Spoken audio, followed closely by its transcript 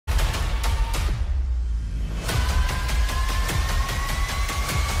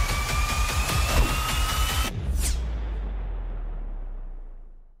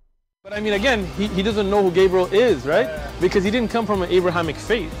But I mean, again, he doesn't know who Gabriel is, right? Because he didn't come from an Abrahamic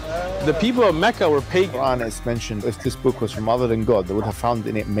faith. The people of Mecca were pagan. Quran is mentioned, if this book was from other than God, they would have found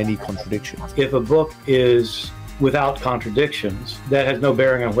in it many contradictions. If a book is without contradictions, that has no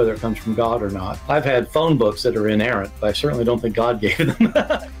bearing on whether it comes from God or not. I've had phone books that are inerrant, but I certainly don't think God gave them.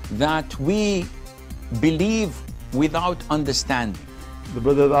 That we believe without understanding. The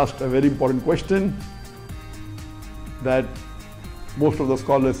brother asked a very important question, that most of the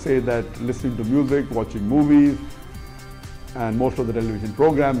scholars say that listening to music, watching movies, and most of the television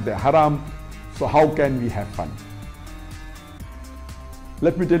programs, they're haram. So how can we have fun?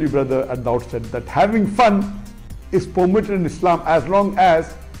 Let me tell you, brother, at the outset, that having fun is permitted in Islam as long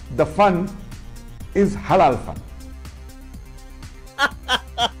as the fun is halal fun.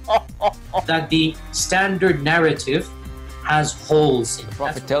 That the standard narrative has holes in it. The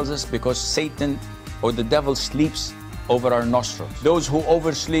Prophet tells us because Satan or the devil sleeps over our nostrils. Those who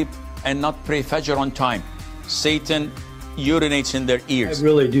oversleep and not pray Fajr on time, Satan urinates in their ears. I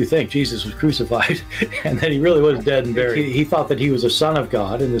really do think Jesus was crucified and that he really was dead and buried. He thought that he was a son of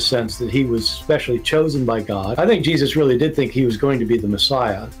God in the sense that he was specially chosen by God. I think Jesus really did think he was going to be the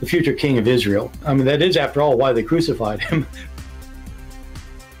Messiah, the future king of Israel. I mean, that is, after all, why they crucified him.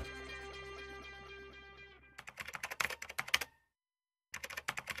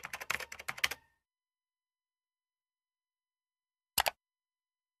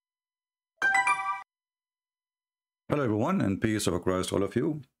 Hello everyone, and peace of Christ to all of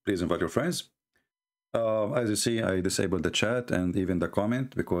you. Please invite your friends. As you see, I disabled the chat and even the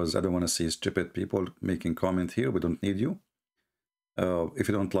comment because I don't want to see stupid people making comment here. We don't need you. If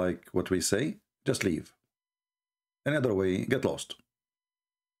you don't like what we say, just leave. Any other way, get lost.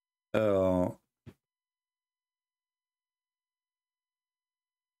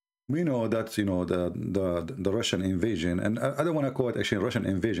 We know that, you know, the Russian invasion, and I don't want to call it actually Russian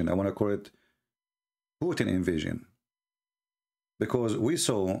invasion. I want to call it Putin invasion. Because we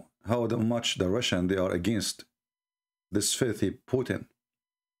saw how much the Russian, they are against this filthy Putin.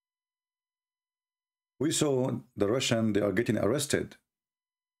 We saw the Russian, they are getting arrested.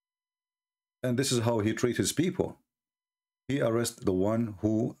 And this is how he treats his people. He arrests the one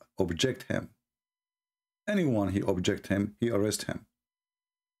who object him. Anyone he object him, he arrest him.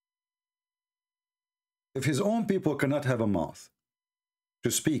 If his own people cannot have a mouth to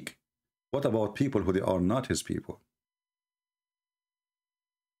speak, what about people who they are not his people?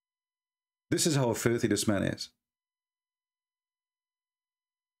 This is how filthy this man is.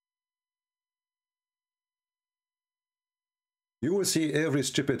 You will see every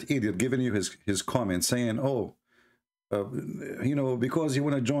stupid idiot giving you his comment saying, oh, you know, because you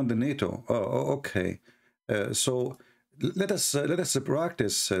want to join the NATO. Oh, okay. So let us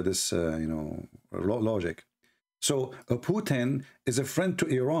practice this, you know, logic. So Putin is a friend to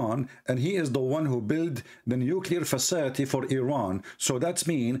Iran, and he is the one who built the nuclear facility for Iran. So that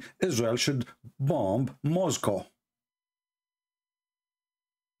means Israel should bomb Moscow.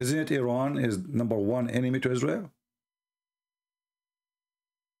 Isn't it Iran is #1 enemy to Israel?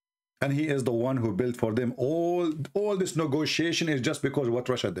 And he is the one who built for them. All this negotiation is just because of what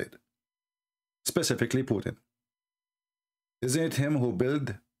Russia did. Specifically Putin. Isn't it him who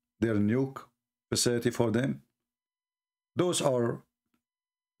built their nuke facility for them? Those are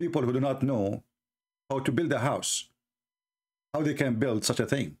people who do not know how to build a house, how they can build such a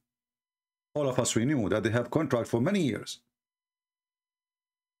thing. All of us, we knew that they have contract for many years.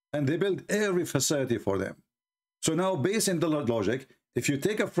 And they build every facility for them. So now, based on the logic, if you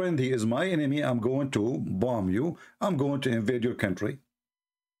take a friend, he is my enemy, I'm going to bomb you, I'm going to invade your country.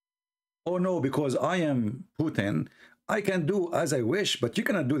 Oh no, because I am Putin, I can do as I wish, but you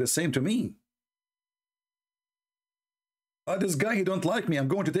cannot do the same to me. This guy, he don't like me. I'm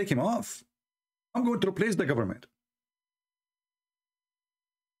going to take him off. I'm going to replace the government.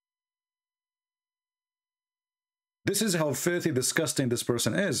 This is how filthy, disgusting this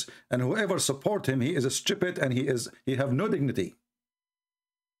person is. And whoever support him, he is a stupid and he have no dignity.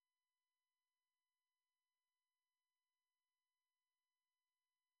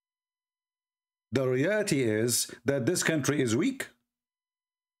 The reality is that this country is weak.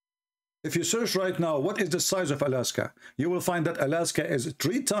 If you search right now, what is the size of Alaska? You will find that Alaska is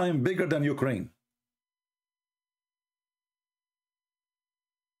 3 times bigger than Ukraine.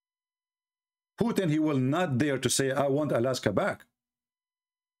 Putin, he will not dare to say, I want Alaska back.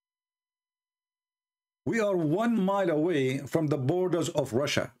 We are 1 mile away from the borders of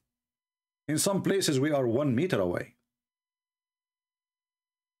Russia. In some places, we are 1 meter away.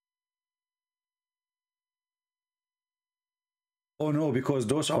 Oh no, because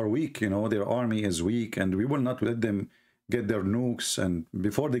those are weak, you know, their army is weak, and we will not let them get their nukes, and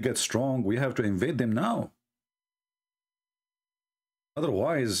before they get strong, we have to invade them now.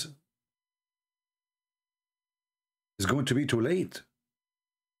 Otherwise, it's going to be too late.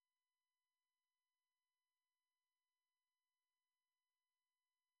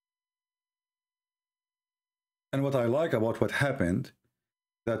 And what I like about what happened,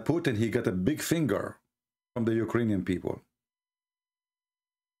 that Putin, he got a big finger from the Ukrainian people.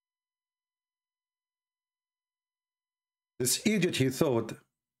 This idiot, he thought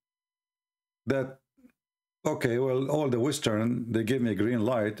that, okay, well, all the Western, they gave me a green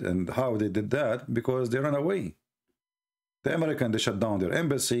light, and how they did that? Because they ran away. The American, they shut down their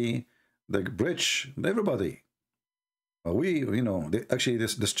embassy, the British, everybody. We, you know, actually,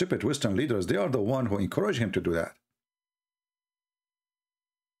 the stupid Western leaders, they are the one who encourage him to do that.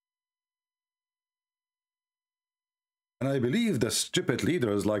 And I believe the stupid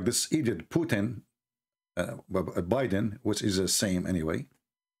leaders like this idiot Putin, Biden, which is the same anyway,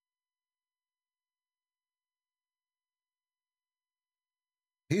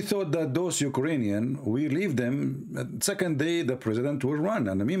 he thought that those Ukrainian, we leave them, second day the president will run.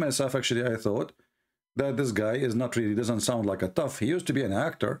 And me, myself, actually, I thought that this guy is not really, doesn't sound like a tough. He used to be an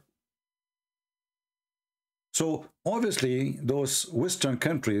actor. So obviously, those Western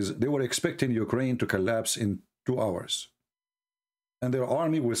countries, they were expecting Ukraine to collapse in 2 hours. And their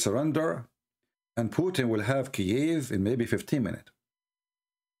army will surrender, and Putin will have Kiev in maybe 15 minutes.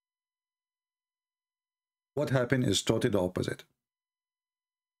 What happened is totally the opposite.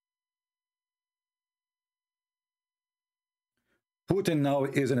 Putin now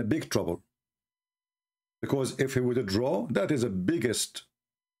is in a big trouble. Because if he would draw, that is the biggest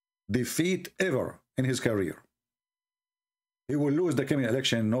defeat ever in his career. He will lose the coming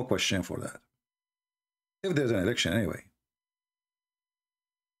election, no question for that. If there's an election anyway.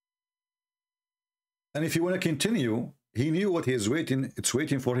 And if you want to continue, he knew what he is waiting, it's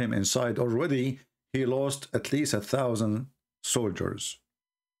waiting for him inside. Already, he lost at least 1,000 soldiers.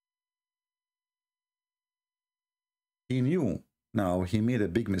 He knew now he made a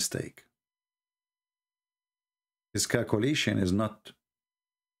big mistake. His calculation is not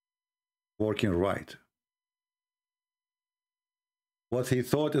working right. What he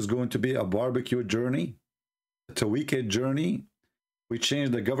thought is going to be a barbecue journey, it's a weekend journey. We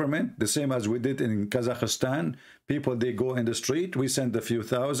changed the government, the same as we did in Kazakhstan. People, they go in the street, we send a few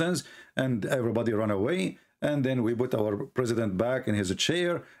thousands, and everybody run away. And then we put our president back in his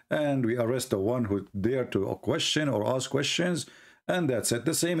chair, and we arrest the one who dare to question or ask questions. And that's it.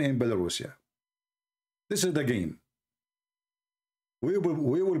 The same in Belarus. This is the game. We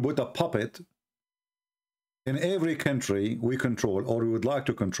will put a puppet in every country we control or we would like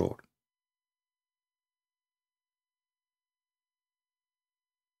to control.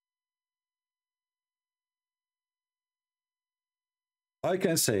 I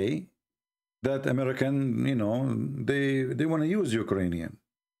can say that American, you know, they want to use Ukrainian.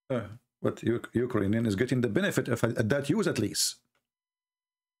 But Ukrainian is getting the benefit of that use at least.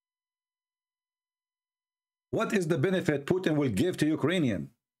 What is the benefit Putin will give to Ukrainian?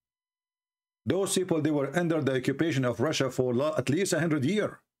 Those people, they were under the occupation of Russia for at least 100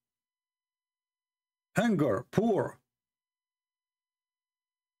 years. Hunger, poor.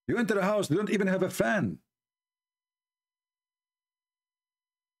 You enter a house, they don't even have a fan.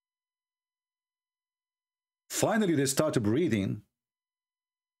 Finally, they start breathing.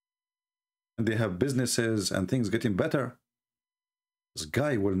 And they have businesses and things getting better. This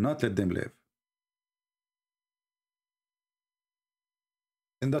guy will not let them live.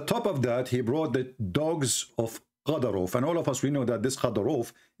 In the top of that, he brought the dogs of Khadarov. And all of us, we know that this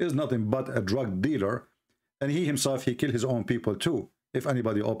Khadarov is nothing but a drug dealer. And he himself, he killed his own people too, if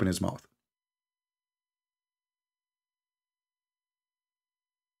anybody opened his mouth.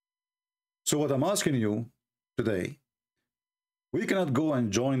 So what I'm asking you today, we cannot go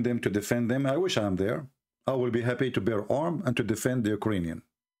and join them to defend them. I wish I'm there. I will be happy to bear arms and to defend the Ukrainian.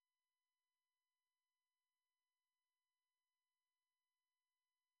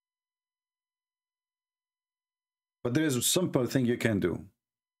 But there is a simple thing you can do.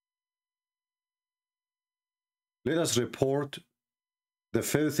 Let us report the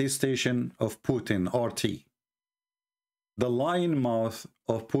filthy station of Putin, RT. The lying mouth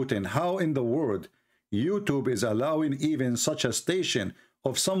of Putin. How in the world YouTube is allowing even such a station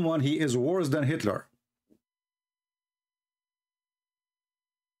of someone he is worse than Hitler?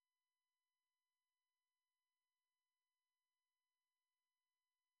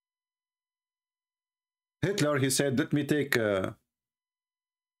 Hitler, he said, let me take the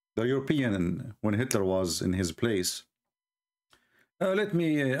European, when Hitler was in his place, let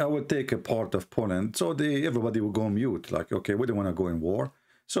me, I would take a part of Poland. So everybody would go mute, like, okay, we don't want to go in war.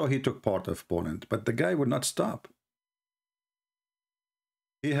 So he took part of Poland, but the guy would not stop.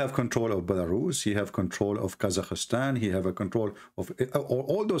 He have control of Belarus, he have control of Kazakhstan, he have a control of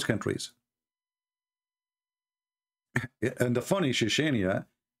all those countries. And the funny, Chechnya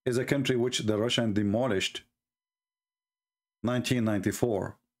is a country which the Russian demolished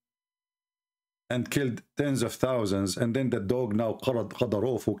 1994 and killed tens of thousands. And then the dog now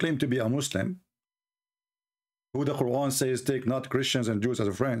Khadarov, who claimed to be a Muslim, who the Quran says take not Christians and Jews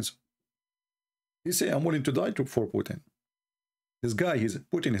as friends, he say I'm willing to die for Putin. This guy,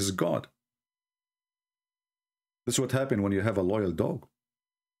 Putin is God. This is what happened when you have a loyal dog.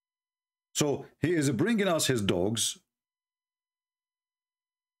 So he is bringing us his dogs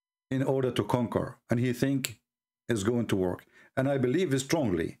in order to conquer, and he think is going to work. And I believe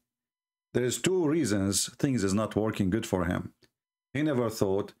strongly there is two reasons things is not working good for him. He never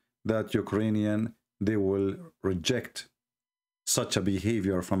thought that Ukrainian, they will reject such a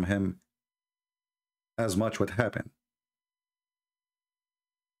behavior from him as much what happened.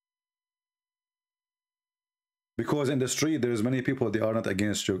 Because in the street, there's many people, they are not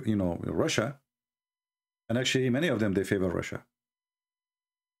against, you know, Russia. And actually, many of them, they favor Russia.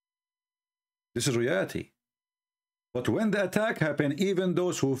 This is reality. But when the attack happened, even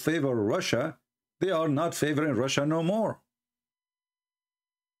those who favor Russia, they are not favoring Russia no more.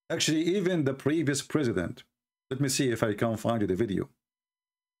 Actually, even the previous president, let me see if I can find you the video.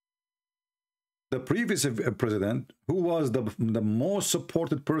 The previous president, who was the most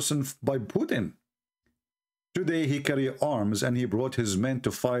supported person by Putin, today he carried arms and he brought his men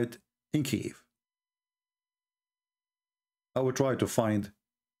to fight in Kiev. I will try to find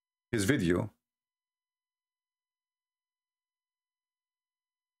his video.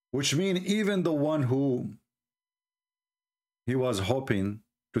 Which means even the one who he was hoping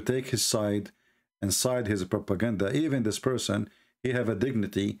to take his side and side his propaganda, even this person, he have a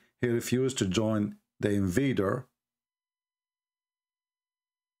dignity. He refused to join the invader.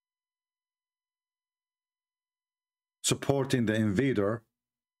 Supporting the invader.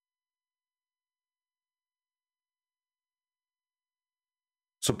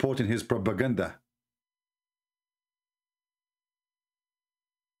 Supporting his propaganda.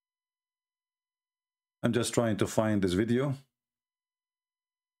 I'm just trying to find this video.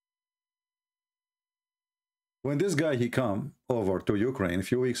 When this guy, he come over to Ukraine a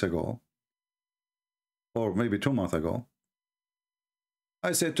few weeks ago, or maybe 2 months ago,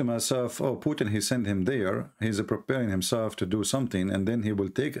 I said to myself, oh, Putin, he sent him there. He's preparing himself to do something, and then he will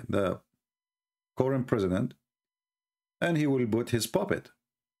take the current president and he will put his puppet.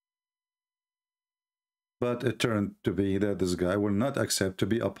 But it turned to be that this guy will not accept to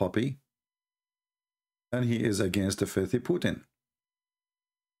be a puppy, and he is against the filthy Putin.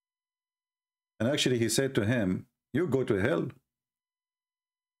 And actually he said to him, you go to hell.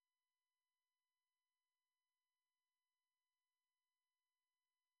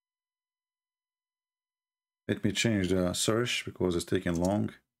 Let me change the search because it's taking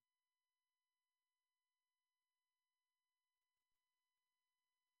long.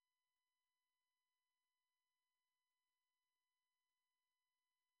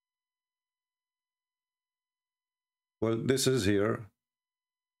 Well, this is here.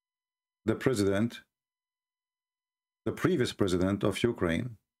 The president, the previous president of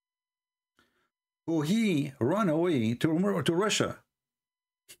Ukraine, who he ran away to Russia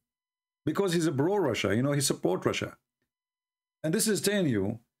because he's a pro-Russia, you know, he supports Russia. And this is telling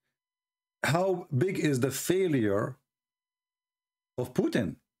you how big is the failure of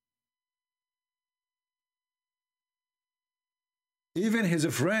Putin. Even his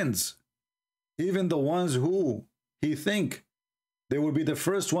friends, even the ones who he think they will be the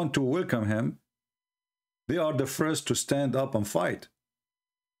first one to welcome him, they are the first to stand up and fight.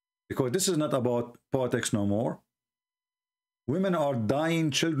 Because this is not about politics no more. Women are dying,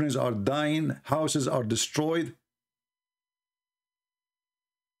 children are dying, houses are destroyed.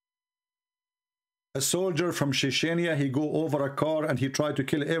 A soldier from Chechnya, he go over a car and he tried to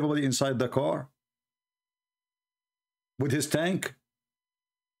kill everybody inside the car with his tank.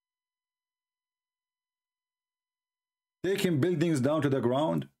 Taking buildings down to the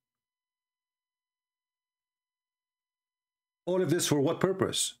ground. All of this for what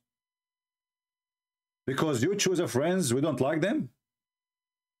purpose? Because you choose a friends, we don't like them?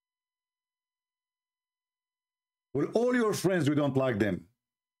 Well, all your friends, we don't like them.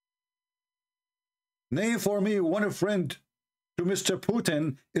 Name for me one friend to Mr.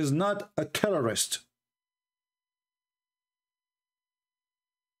 Putin is not a terrorist.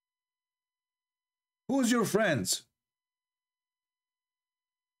 Who's your friends?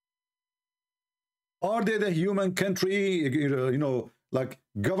 Are they the human country, you know, like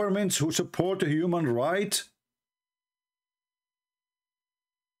governments who support human rights?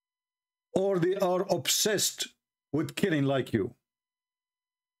 Or they are obsessed with killing like you?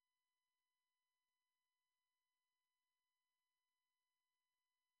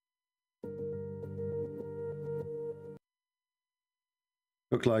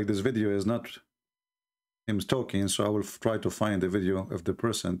 Look like this video is not him talking, so I will try to find the video of the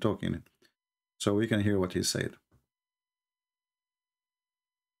person talking so we can hear what he said.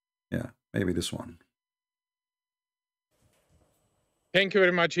 Yeah, maybe this one. Thank you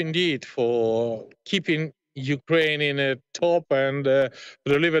very much indeed for keeping Ukraine in a top and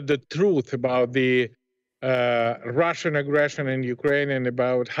deliver the truth about the Russian aggression in Ukraine and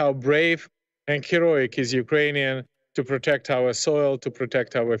about how brave and heroic is Ukrainian to protect our soil, to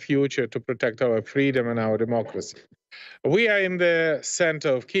protect our future, to protect our freedom and our democracy. We are in the center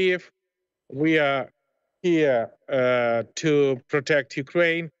of Kiev. We are here to protect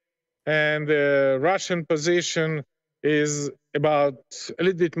Ukraine, and the Russian position is about a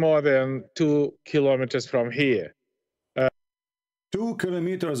little bit more than 2 kilometers from here. 2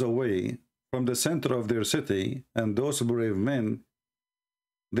 kilometers away from the center of their city, and those brave men,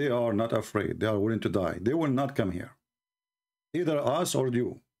 they are not afraid. They are willing to die. They will not come here, either us or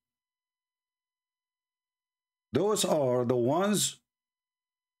you. Those are the ones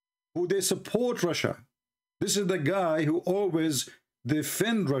who they support Russia. This is the guy who always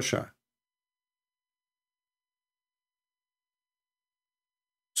defend Russia.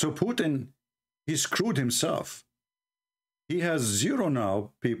 So Putin, he screwed himself. He has zero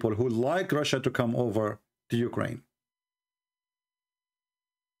now people who like Russia to come over to Ukraine.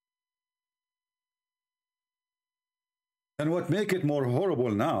 And what makes it more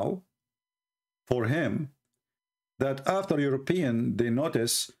horrible now for him, that after European, they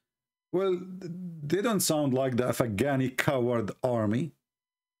notice, well, they don't sound like the Afghani coward army,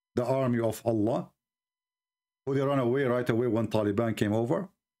 the army of Allah, who they ran away right away when Taliban came over.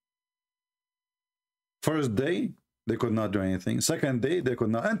 First day, they could not do anything. Second day, they could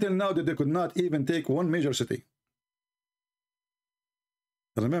not. Until now, they could not even take one major city.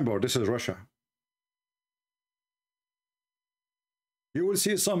 Remember, this is Russia. You will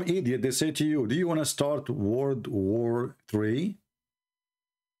see some idiot, they say to you, do you want to start World War III?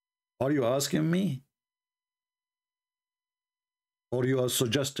 Are you asking me? Or you are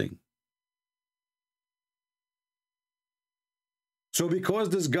suggesting? So because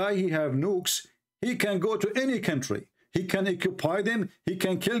this guy, he have nukes, he can go to any country. He can occupy them. He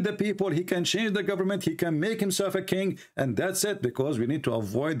can kill the people. He can change the government. He can make himself a king. And that's it, because we need to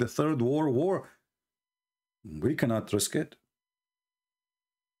avoid the Third World War. We cannot risk it.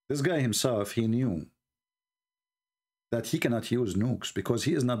 This guy himself, he knew that he cannot use nukes because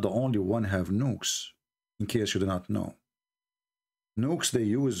he is not the only one have nukes, in case you do not know. Nukes they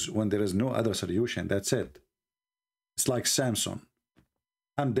use when there is no other solution. That's it. It's like Samson.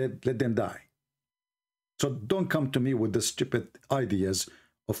 I'm dead, let them die. So don't come to me with the stupid ideas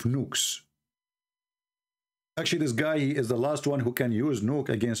of nukes. Actually, this guy is the last one who can use nuke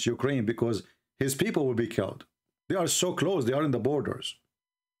against Ukraine because his people will be killed. They are so close, they are in the borders.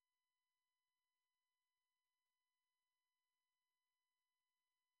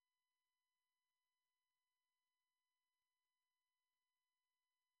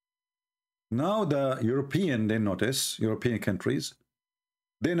 Now the European countries,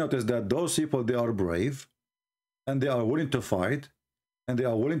 they notice that those people, they are brave, and they are willing to fight, and they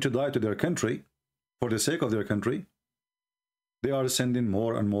are willing to die to their country, for the sake of their country. They are sending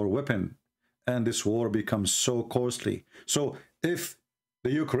more and more weapons, and this war becomes so costly. So if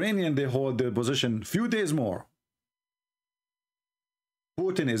the Ukrainian, they hold their position few days more,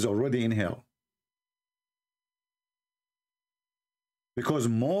 Putin is already in hell. Because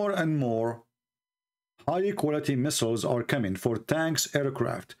more and more high quality missiles are coming for tanks,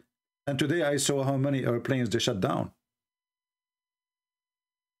 aircraft. And today I saw how many airplanes they shut down.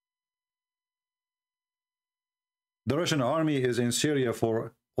 The Russian army is in Syria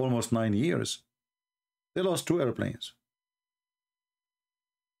for almost 9 years. They lost 2 airplanes.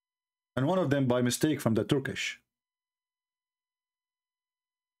 And one of them by mistake from the Turkish.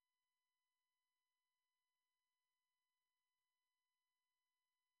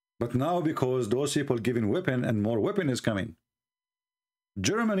 But now, because those people giving weapon and more weapon is coming,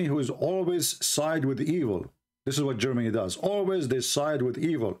 Germany, who is always side with evil, this is what Germany does, always they side with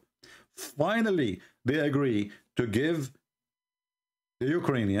evil. Finally, they agree to give the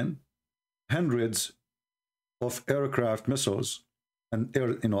Ukrainian hundreds of aircraft missiles and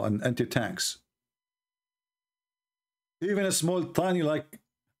and anti-tanks. Even a small, tiny like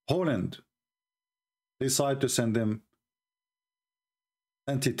Holland, decide to send them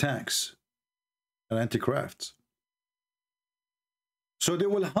anti-tanks and anti-crafts. So they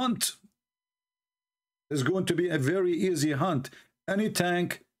will hunt. It's going to be a very easy hunt. Any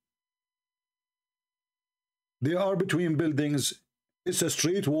tank, they are between buildings. It's a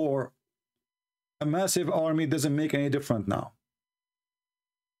street war. A massive army doesn't make any difference now.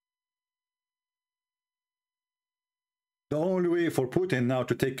 The only way for Putin now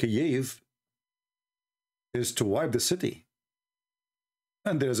to take Kyiv is to wipe the city.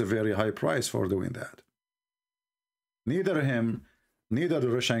 And there's a very high price for doing that. Neither him, neither the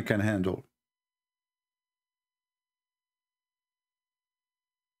Russian can handle.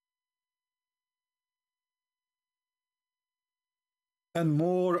 And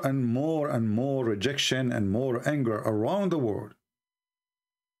more and more and more rejection and more anger around the world.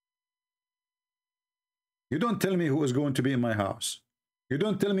 You don't tell me who is going to be in my house. You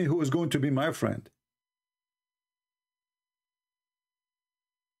don't tell me who is going to be my friend.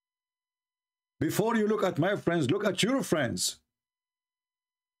 Before you look at my friends, look at your friends.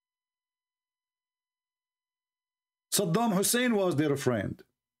 Saddam Hussein was their friend.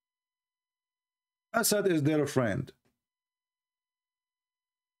 Assad is their friend.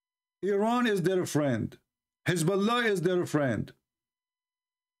 Iran is their friend. Hezbollah is their friend.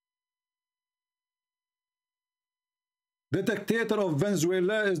 The dictator of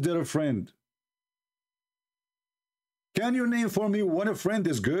Venezuela is their friend. Can you name for me one friend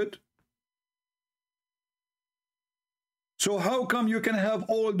is good? So how come you can have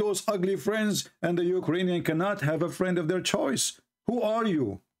all those ugly friends and the Ukrainian cannot have a friend of their choice? Who are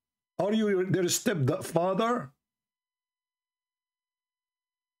you? Are you their stepfather?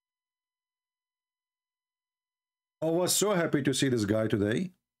 I was so happy to see this guy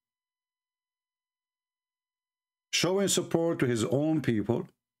today, showing support to his own people,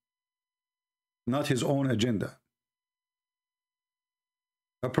 not his own agenda.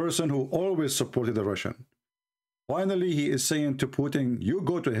 A person who always supported the Russian. Finally, he is saying to Putin, you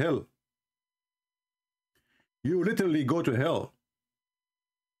go to hell. You literally go to hell.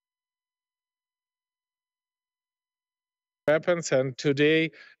 Weapons, and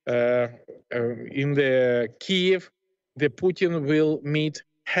today in the Kiev, the Putin will meet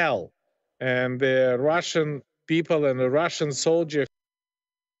hell, and the Russian people and the Russian soldiers.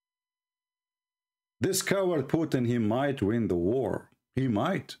 This coward Putin, he might win the war. He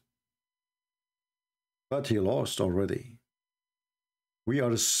might. But he lost already. We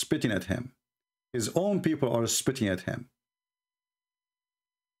are spitting at him. His own people are spitting at him.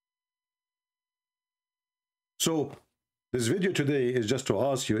 So, this video today is just to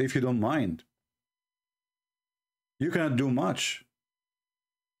ask you, if you don't mind, you cannot do much.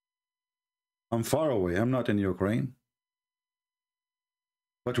 I'm far away. I'm not in Ukraine.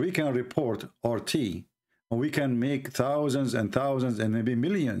 But we can report RT, and we can make thousands and thousands and maybe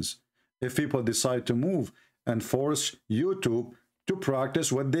millions if people decide to move and force YouTube to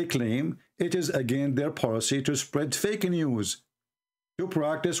practice what they claim it is against their policy to spread fake news. To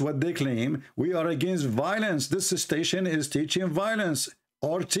practice what they claim we are against violence. This station is teaching violence.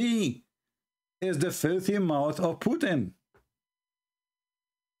 RT is the filthy mouth of Putin.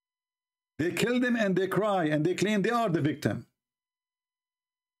 They kill them and they cry and they claim they are the victim.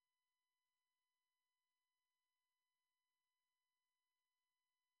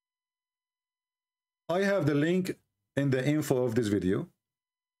 I have the link in the info of this video.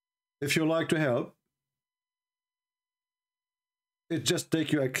 If you like to help, it just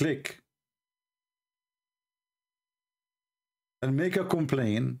take you a click and make a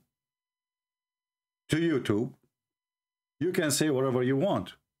complaint to YouTube. You can say whatever you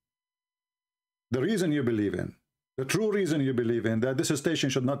want. The reason you believe in, the true reason you believe in, that this station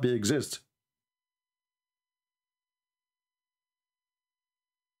should not be exist.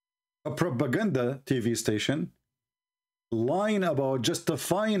 A propaganda TV station lying about,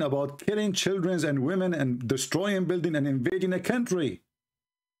 justifying about killing children and women and destroying buildings and invading a country.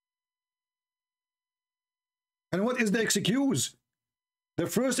 And what is the excuse? The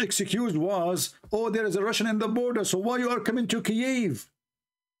first excuse was, oh, there is a Russian in the border, so why you are coming to Kyiv?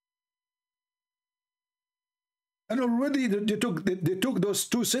 And already they took those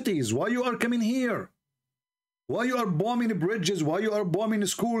two cities. Why you are coming here? Why you are bombing bridges? Why you are bombing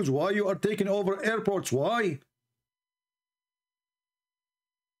schools? Why you are taking over airports? Why?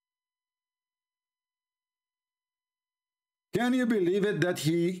 Can you believe it that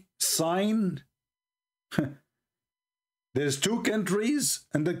he signed? There's two countries,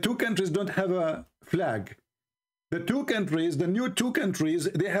 and the two countries don't have a flag. The two countries, the new two countries,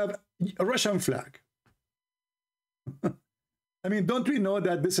 they have a Russian flag. I mean, don't we know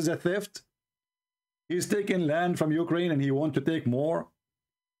that this is a theft? He's taking land from Ukraine and he wants to take more.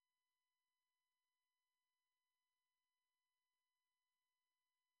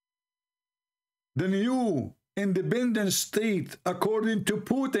 The new independent state, according to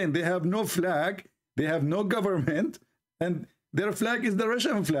Putin, they have no flag, they have no government, and their flag is the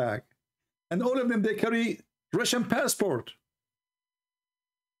Russian flag. And all of them, they carry Russian passport.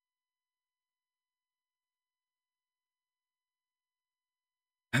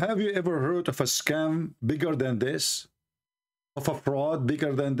 Have you ever heard of a scam bigger than this? Of a fraud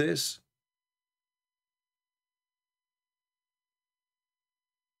bigger than this?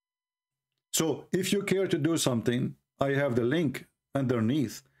 So if you care to do something, I have the link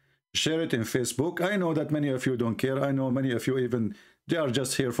underneath. Share it in Facebook. I know that many of you don't care. I know many of you even, they are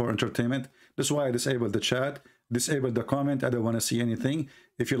just here for entertainment. That's why I disabled the chat, disabled the comment. I don't want to see anything.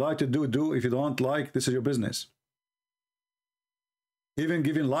 If you like to do, do. If you don't like, this is your business. Even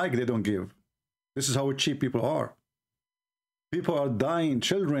giving like, they don't give. This is how cheap people are. People are dying,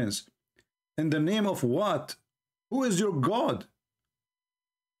 children's. In the name of what? Who is your God?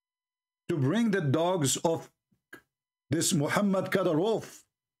 To bring the dogs of this Muhammad Kadyrov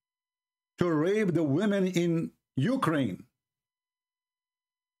to rape the women in Ukraine.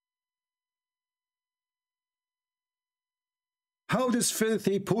 How this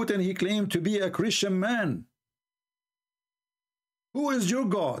filthy Putin, he claimed to be a Christian man. Who is your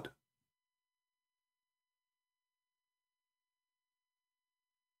God?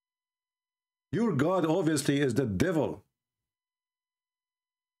 Your God obviously is the devil.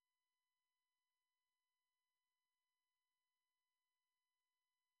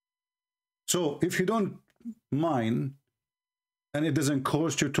 So if you don't mind, and it doesn't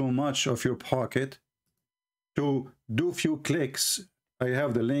cost you too much of your pocket, to do a few clicks, I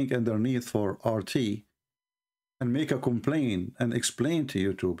have the link underneath for RT, and make a complaint and explain to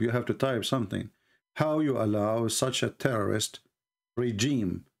YouTube, you have to type something, how you allow such a terrorist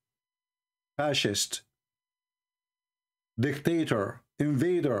regime, fascist, dictator,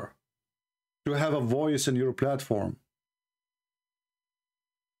 invader, to have a voice in your platform.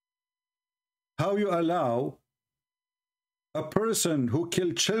 How you allow a person who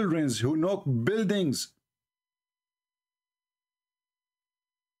killed children, who knocked buildings,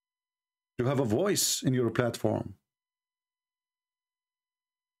 to have a voice in your platform.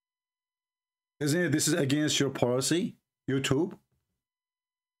 Isn't it, this is against your policy, YouTube?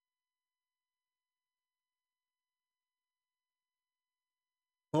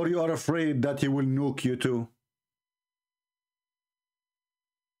 Or you are afraid that he will nuke you too?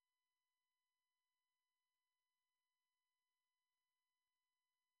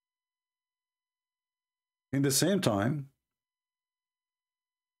 In the same time,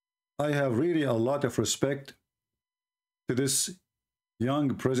 I have really a lot of respect to this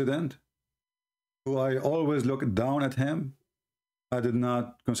young president, who I always look down at him. I did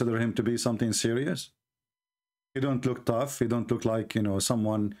not consider him to be something serious. He don't look tough. He don't look like, you know,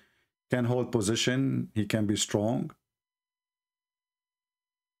 someone can hold position. He can be strong.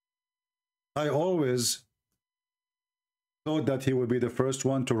 I always thought that he would be the first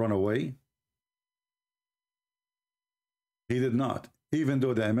one to run away. He did not. Even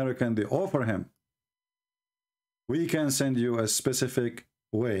though the American, they offer him, we can send you a specific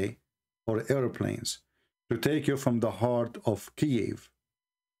way or airplanes to take you from the heart of Kiev,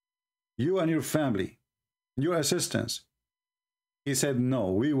 you and your family, your assistants. He said, no,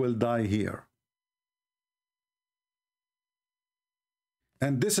 we will die here.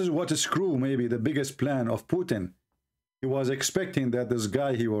 And this is what screw maybe the biggest plan of Putin. He was expecting that this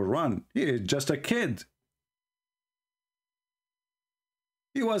guy, he will run. He is just a kid.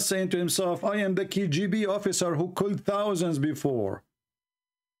 He was saying to himself, I am the KGB officer who killed thousands before.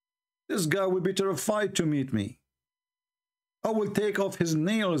 This guy will be terrified to meet me. I will take off his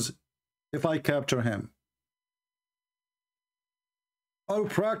nails if I capture him. I'll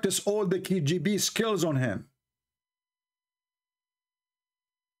practice all the KGB skills on him.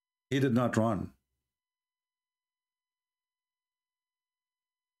 He did not run.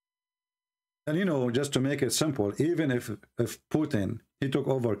 And you know, just to make it simple, even if Putin, he took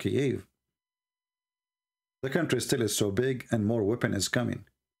over Kiev, the country still is so big and more weapon is coming.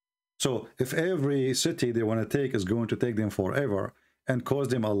 So if every city they want to take is going to take them forever and cause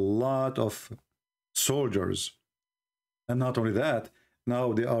them a lot of soldiers. And not only that,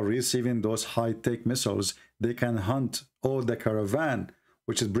 now they are receiving those high-tech missiles. They can hunt all the caravan,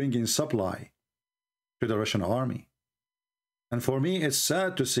 which is bringing supply to the Russian army. And for me, it's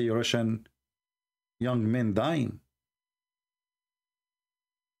sad to see Russian young men dying.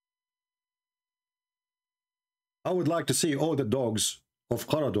 I would like to see all the dogs of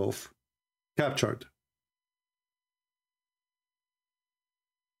Karadov captured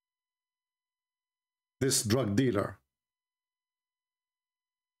this drug dealer.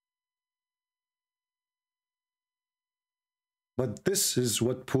 But this is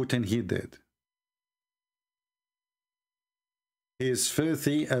what Putin he did. He is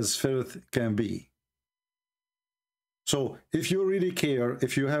filthy as filth can be. So if you really care,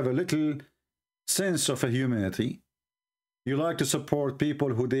 if you have a little sense of a humanity, you like to support people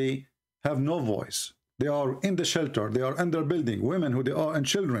who they have no voice. They are in the shelter, they are under building, women who they are, and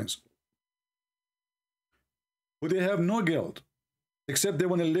children's who they have no guilt, except they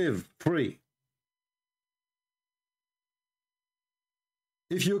want to live free.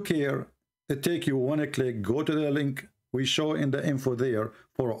 If you care, it take you one click, go to the link we show in the info there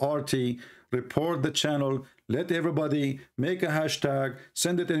for RT, report the channel, let everybody make a hashtag,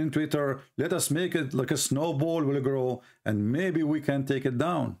 send it in Twitter, let us make it like a snowball will grow, and maybe we can take it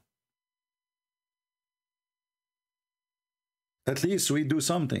down. At least we do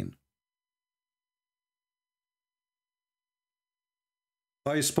something.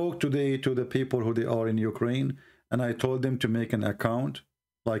 I spoke today to the people who they are in Ukraine, and I told them to make an account,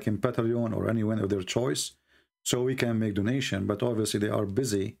 like in Patreon or anyone of their choice, so we can make donation. But obviously they are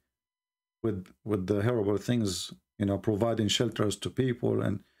busy with the horrible things, you know, providing shelters to people,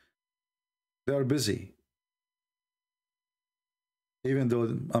 and they are busy. Even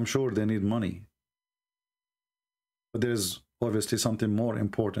though I'm sure they need money. But there's obviously something more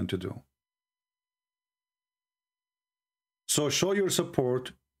important to do. So show your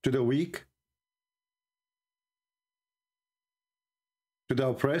support to the weak, to the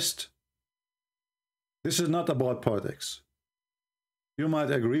oppressed. This is not about politics. You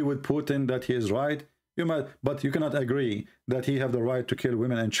might agree with Putin that he is right, but you cannot agree that he have the right to kill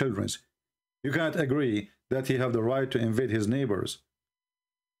women and children. You cannot agree that he have the right to invade his neighbors.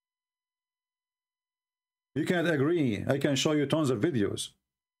 You can't agree. I can show you tons of videos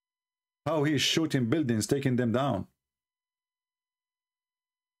how he's shooting buildings, taking them down.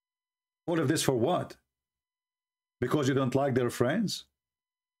 All of this for what? Because you don't like their friends?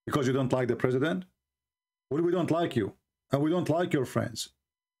 Because you don't like the president? Well, we don't like you, and we don't like your friends.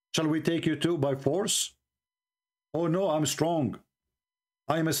 Shall we take you too by force? Oh no, I'm strong.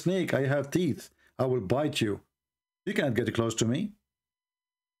 I'm a snake, I have teeth. I will bite you. You can't get close to me.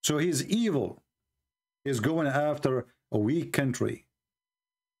 So he's evil. He's going after a weak country.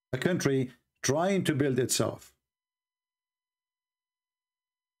 A country trying to build itself.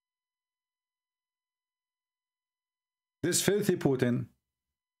 This filthy Putin,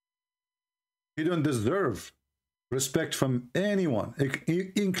 he don't deserve respect from anyone,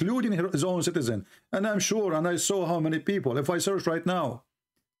 including his own citizen. And I'm sure, and I saw how many people, if I search right now,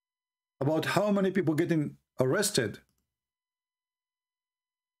 about how many people getting arrested.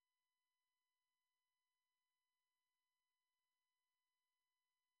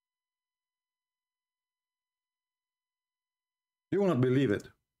 You will not believe it.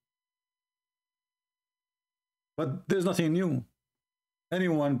 But there's nothing new.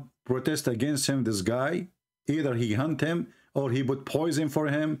 Anyone protest against him, this guy, either he hunt him or he put poison for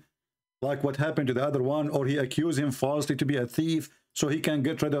him, like what happened to the other one, or he accused him falsely to be a thief so he can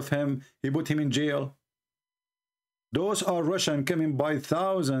get rid of him. He put him in jail. Those are Russians coming by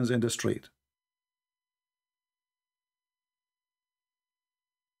thousands in the street.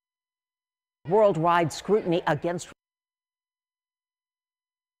 Worldwide scrutiny against.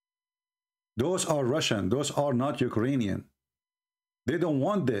 Those are Russian. Those are not Ukrainian. They don't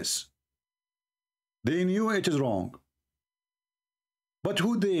want this. They knew it is wrong. But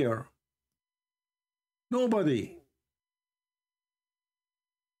who dare? Nobody.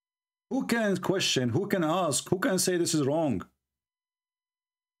 Who can question? Who can ask? Who can say this is wrong?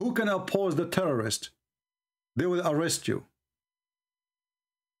 Who can oppose the terrorist? They will arrest you.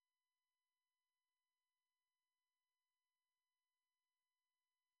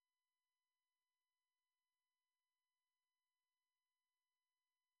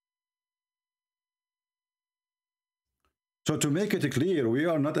 So to make it clear, we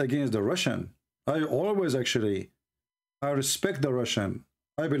are not against the Russian. I respect the Russian.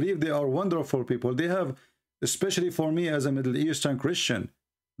 I believe they are wonderful people. They have, especially for me as a Middle Eastern Christian,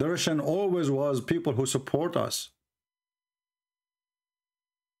 the Russian always was people who support us.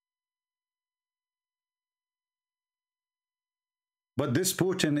 But this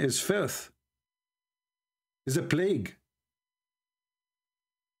Putin is filth. Is a plague.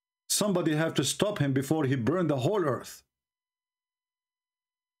 Somebody have to stop him before he burned the whole earth.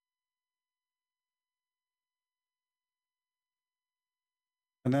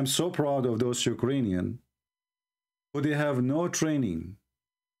 And I'm so proud of those Ukrainians who they have no training.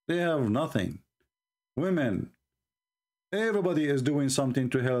 They have nothing. Women, everybody is doing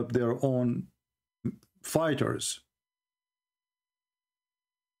something to help their own fighters.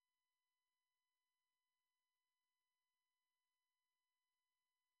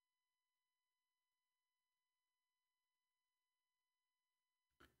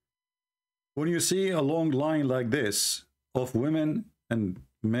 When you see a long line like this of women and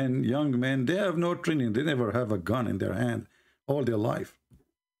men, young men, they have no training. They never have a gun in their hand all their life.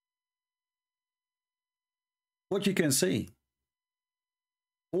 What you can see,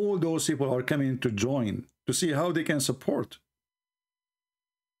 all those people are coming to join to see how they can support.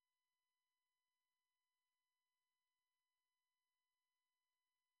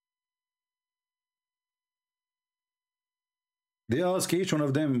 They ask each one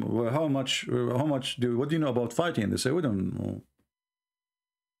of them, well, how much what do you know about fighting? They say, we don't know.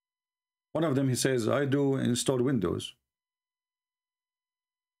 One of them, he says, I do install Windows.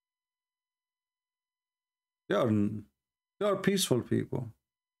 They are peaceful people.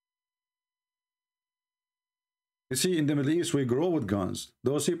 You see, in the Middle East, we grow with guns.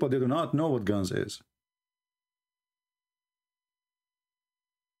 Those people, they do not know what guns is.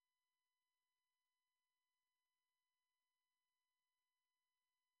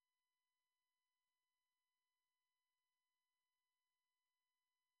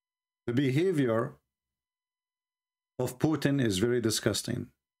 The behavior of Putin is very disgusting,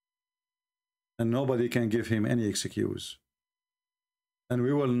 and nobody can give him any excuse. And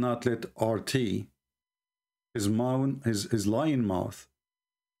we will not let RT, his lying mouth,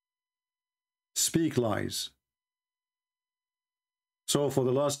 speak lies. So for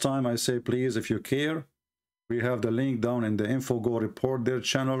the last time, I say, please, if you care, we have the link down in the info. Go report their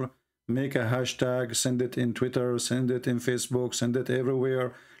channel, make a hashtag, send it in Twitter, send it in Facebook, send it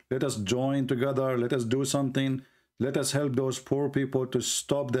everywhere. Let us join together. Let us do something. Let us help those poor people to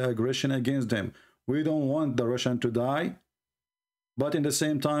stop the aggression against them. We don't want the Russian to die, but in the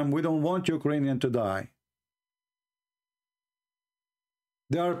same time, we don't want Ukrainian to die.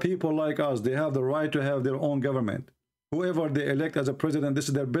 There are people like us. They have the right to have their own government. Whoever they elect as a president, this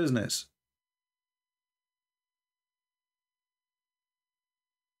is their business.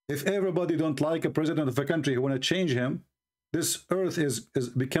 If everybody don't like a president of a country who want to change him, this earth is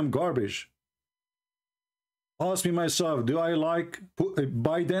become garbage. Ask me myself, do I like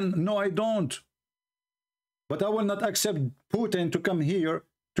Biden? No, I don't. But I will not accept Putin to come here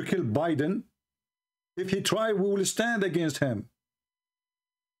to kill Biden. If he try, we will stand against him.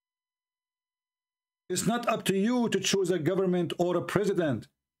 It's not up to you to choose a government or a president.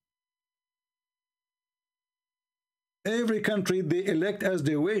 Every country, they elect as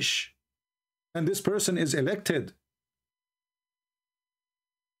they wish. And this person is elected.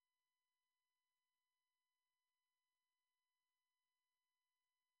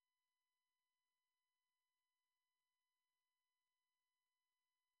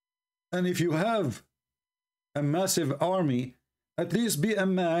 And if you have a massive army, at least be a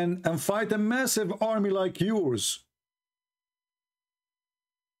man and fight a massive army like yours.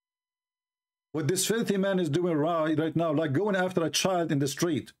 What this filthy man is doing right now, like going after a child in the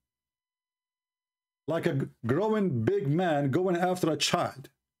street. Like a growing big man going after a child.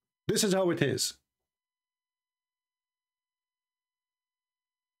 This is how it is.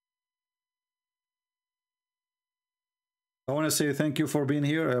 I want to say thank you for being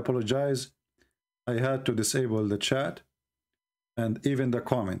here. I apologize. I had to disable the chat and even the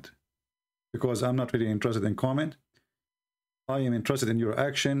comment because I'm not really interested in comment. I am interested in your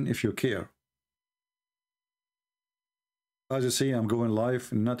action if you care. As you see, I'm going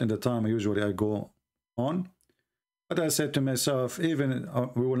live, not in the time usually I go on. But I said to myself, even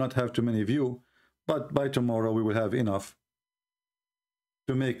we will not have too many views, but by tomorrow we will have enough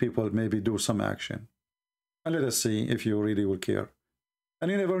to make people maybe do some action. And let us see if you really will care. And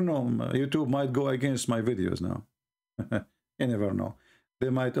you never know, YouTube might go against my videos now. You never know.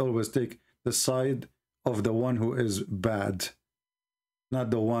 They might always take the side of the one who is bad, not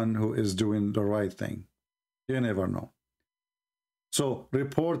the one who is doing the right thing. You never know. So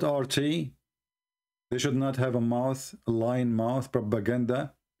report RT. They should not have a mouth, a lying mouth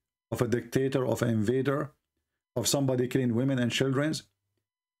propaganda of a dictator, of an invader, of somebody killing women and children.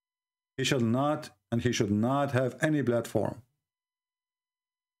 He shall not, and he should not have any platform.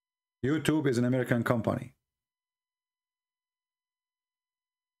 YouTube is an American company.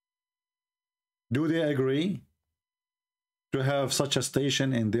 Do they agree to have such a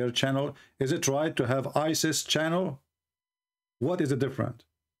station in their channel? Is it right to have ISIS channel? What is the difference?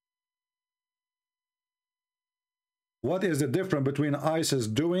 What is the difference between ISIS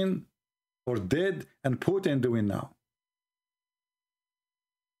doing or did and Putin doing now?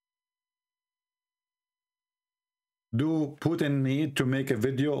 Do Putin need to make a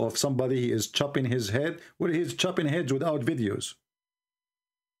video of somebody he is chopping his head? Well, he's chopping heads without videos.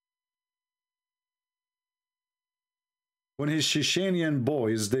 When his Chechenian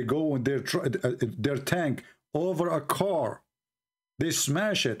boys, they go with their tank over a car, they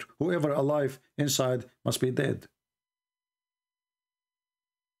smash it. Whoever alive inside must be dead.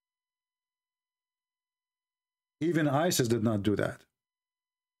 Even ISIS did not do that.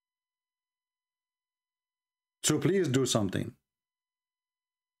 So please do something,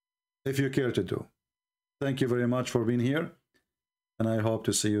 if you care to do. Thank you very much for being here, and I hope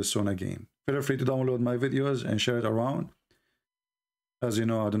to see you soon again. Feel free to download my videos and share it around. As you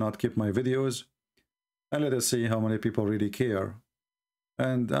know, I do not keep my videos, and let us see how many people really care.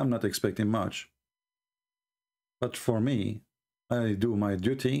 And I'm not expecting much. But for me, I do my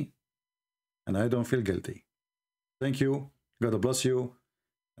duty, and I don't feel guilty. Thank you. God bless you.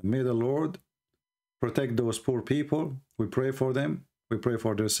 And may the Lord protect those poor people. We pray for them. We pray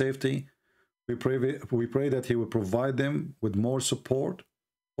for their safety. We pray that He will provide them with more support,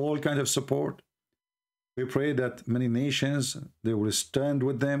 all kinds of support. We pray that many nations, they will stand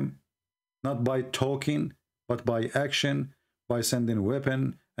with them, not by talking, but by action, by sending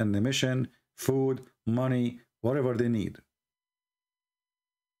weapon, ammunition, food, money, whatever they need.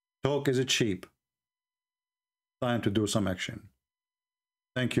 Talk is cheap. Time to do some action.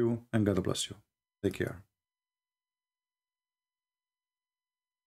 Thank you, and God bless you. Take care.